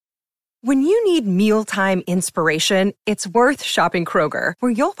When you need mealtime inspiration, it's worth shopping Kroger,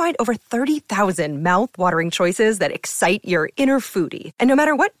 where you'll find over 30,000 mouth-watering choices that excite your inner foodie. And no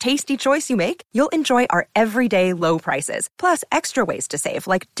matter what tasty choice you make, you'll enjoy our everyday low prices, plus extra ways to save,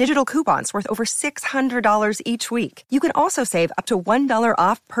 like digital coupons worth over $600 each week. You can also save up to $1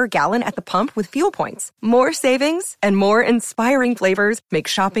 off per gallon at the pump with fuel points. More savings and more inspiring flavors make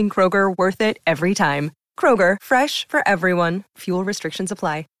shopping Kroger worth it every time. Kroger, fresh for everyone. Fuel restrictions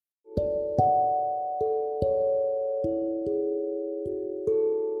apply.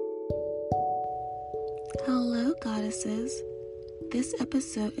 Hello, goddesses. This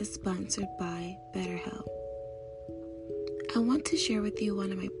episode is sponsored by BetterHelp. I want to share with you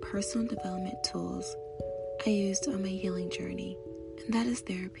one of my personal development tools I used on my healing journey, and that is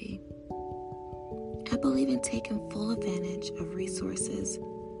therapy. I believe in taking full advantage of resources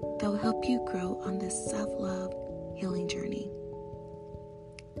that will help you grow on this self-love healing journey.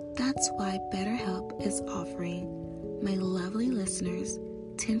 That's why BetterHelp is offering my lovely listeners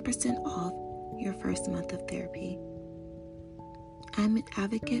 10% off your first month of therapy. I'm an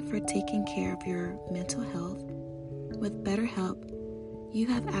advocate for taking care of your mental health. With BetterHelp, you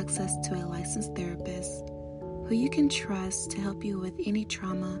have access to a licensed therapist who you can trust to help you with any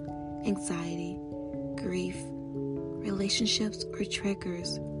trauma, anxiety, grief, relationships, or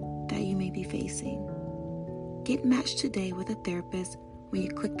triggers that you may be facing. Get matched today with a therapist when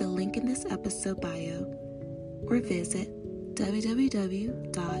you click the link in this episode bio or visit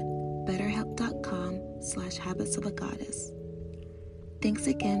www.betterhelp.com/habitsofagagoddess. Thanks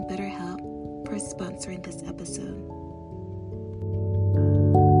again, BetterHelp, for sponsoring this episode.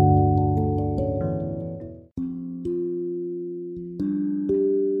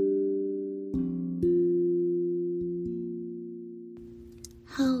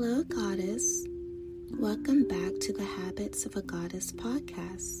 Hello, goddess. Welcome back to the Habits of a Goddess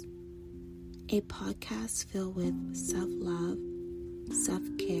podcast, a podcast filled with self-love,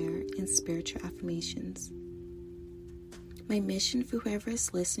 self-care, and spiritual affirmations. My mission for whoever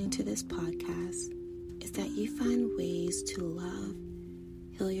is listening to this podcast is that you find ways to love,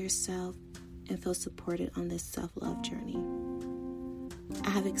 heal yourself, and feel supported on this self-love journey. I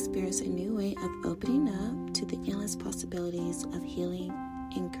have experienced a new way of opening up to the endless possibilities of healing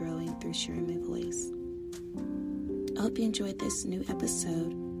and growing through sharing my voice. I hope you enjoyed this new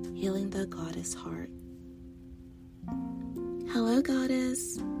episode, Healing the Goddess Heart. Hello,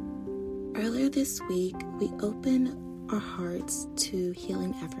 Goddess. Earlier this week, we opened our hearts to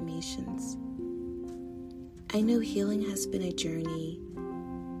healing affirmations. I know healing has been a journey,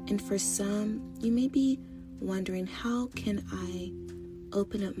 and for some, you may be wondering, how can I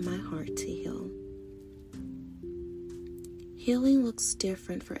open up my heart to heal? Healing looks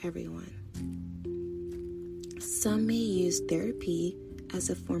different for everyone. Some may use therapy as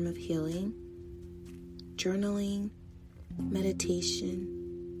a form of healing, journaling, meditation,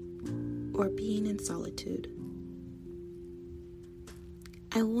 or being in solitude.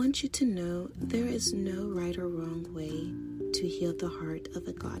 I want you to know there is no right or wrong way to heal the heart of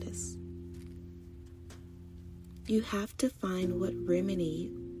a goddess. You have to find what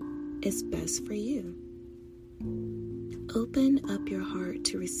remedy is best for you. Open up your heart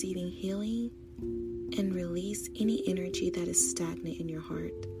to receiving healing and release any energy that is stagnant in your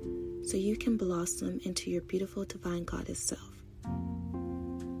heart so you can blossom into your beautiful divine goddess self.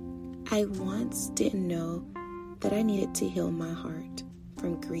 I once didn't know that I needed to heal my heart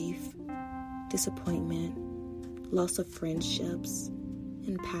from grief, disappointment, loss of friendships,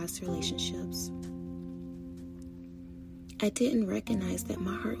 and past relationships. I didn't recognize that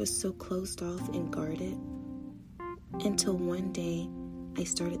my heart was so closed off and guarded until one day I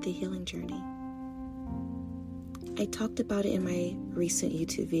started the healing journey. I talked about it in my recent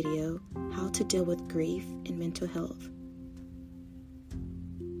YouTube video, How to Deal with Grief and Mental Health.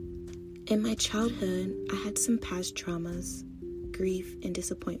 In my childhood, I had some past traumas, grief, and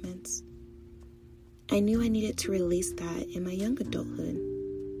disappointments. I knew I needed to release that in my young adulthood.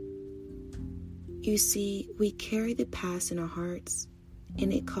 You see, we carry the past in our hearts,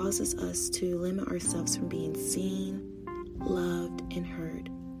 and it causes us to limit ourselves from being seen, loved, and heard.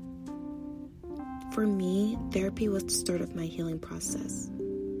 For me, therapy was the start of my healing process.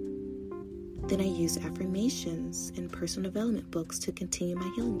 Then I used affirmations and personal development books to continue my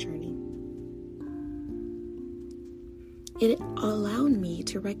healing journey. It allowed me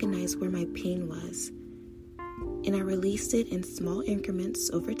to recognize where my pain was, and I released it in small increments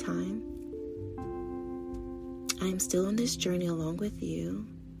over time. I am still on this journey along with you.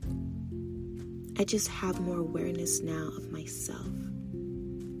 I just have more awareness now of myself.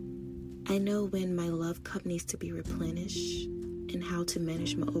 I know when my love cup needs to be replenished and how to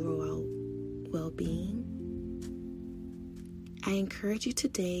manage my overall well-being, I encourage you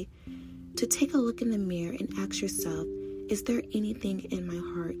today to take a look in the mirror and ask yourself, is there anything in my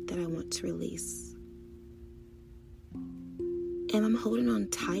heart that I want to release? Am I holding on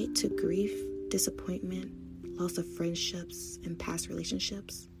tight to grief, disappointment, loss of friendships, and past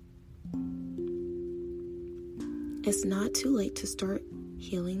relationships? It's not too late to start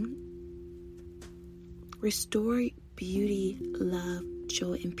healing. Restore beauty, love,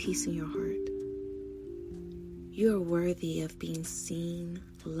 joy, and peace in your heart. You are worthy of being seen,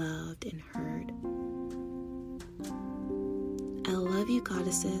 loved, and heard. I love you,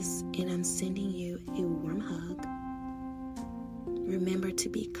 goddesses, and I'm sending you a warm hug. Remember to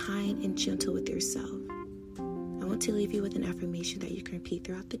be kind and gentle with yourself. I want to leave you with an affirmation that you can repeat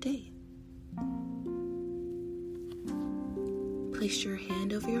throughout the day. Place your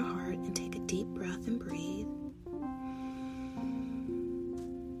hand over your heart and take a deep breath and breathe.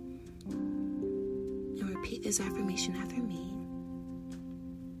 And repeat this affirmation after me.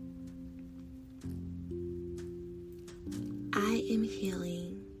 I am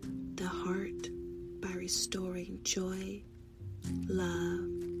healing the heart by restoring joy, love,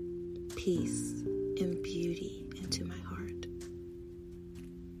 peace, and beauty into my heart.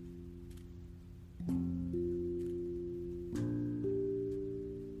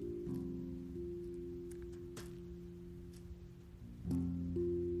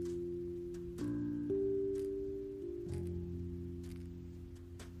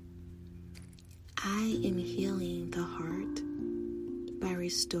 I am healing the heart by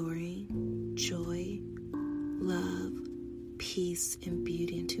restoring joy, love, peace, and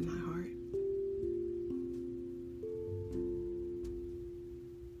beauty into my heart.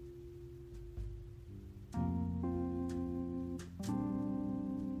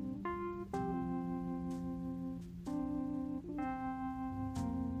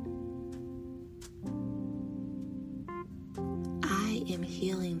 I am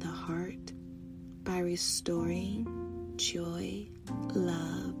healing the heart by restoring joy,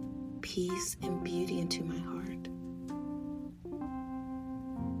 love, peace, and beauty into my heart.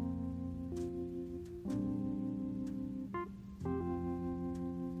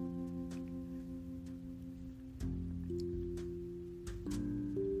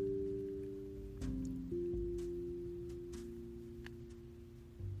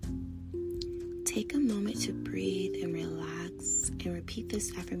 Take a moment to breathe and relax and repeat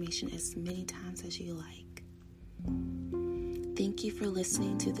this affirmation as many times as you like. Thank you for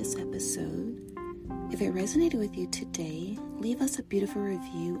listening to this episode. If it resonated with you today, leave us a beautiful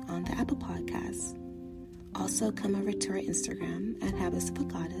review on the Apple Podcasts. Also, come over to our Instagram at Habits of a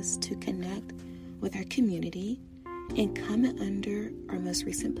Goddess to connect with our community and comment under our most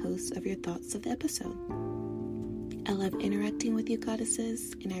recent posts of your thoughts of the episode. I love interacting with you,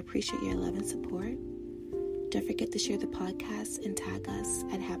 goddesses, and I appreciate your love and support. Don't forget to share the podcast and tag us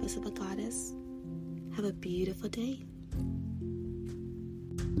at Habits of a Goddess. Have a beautiful day.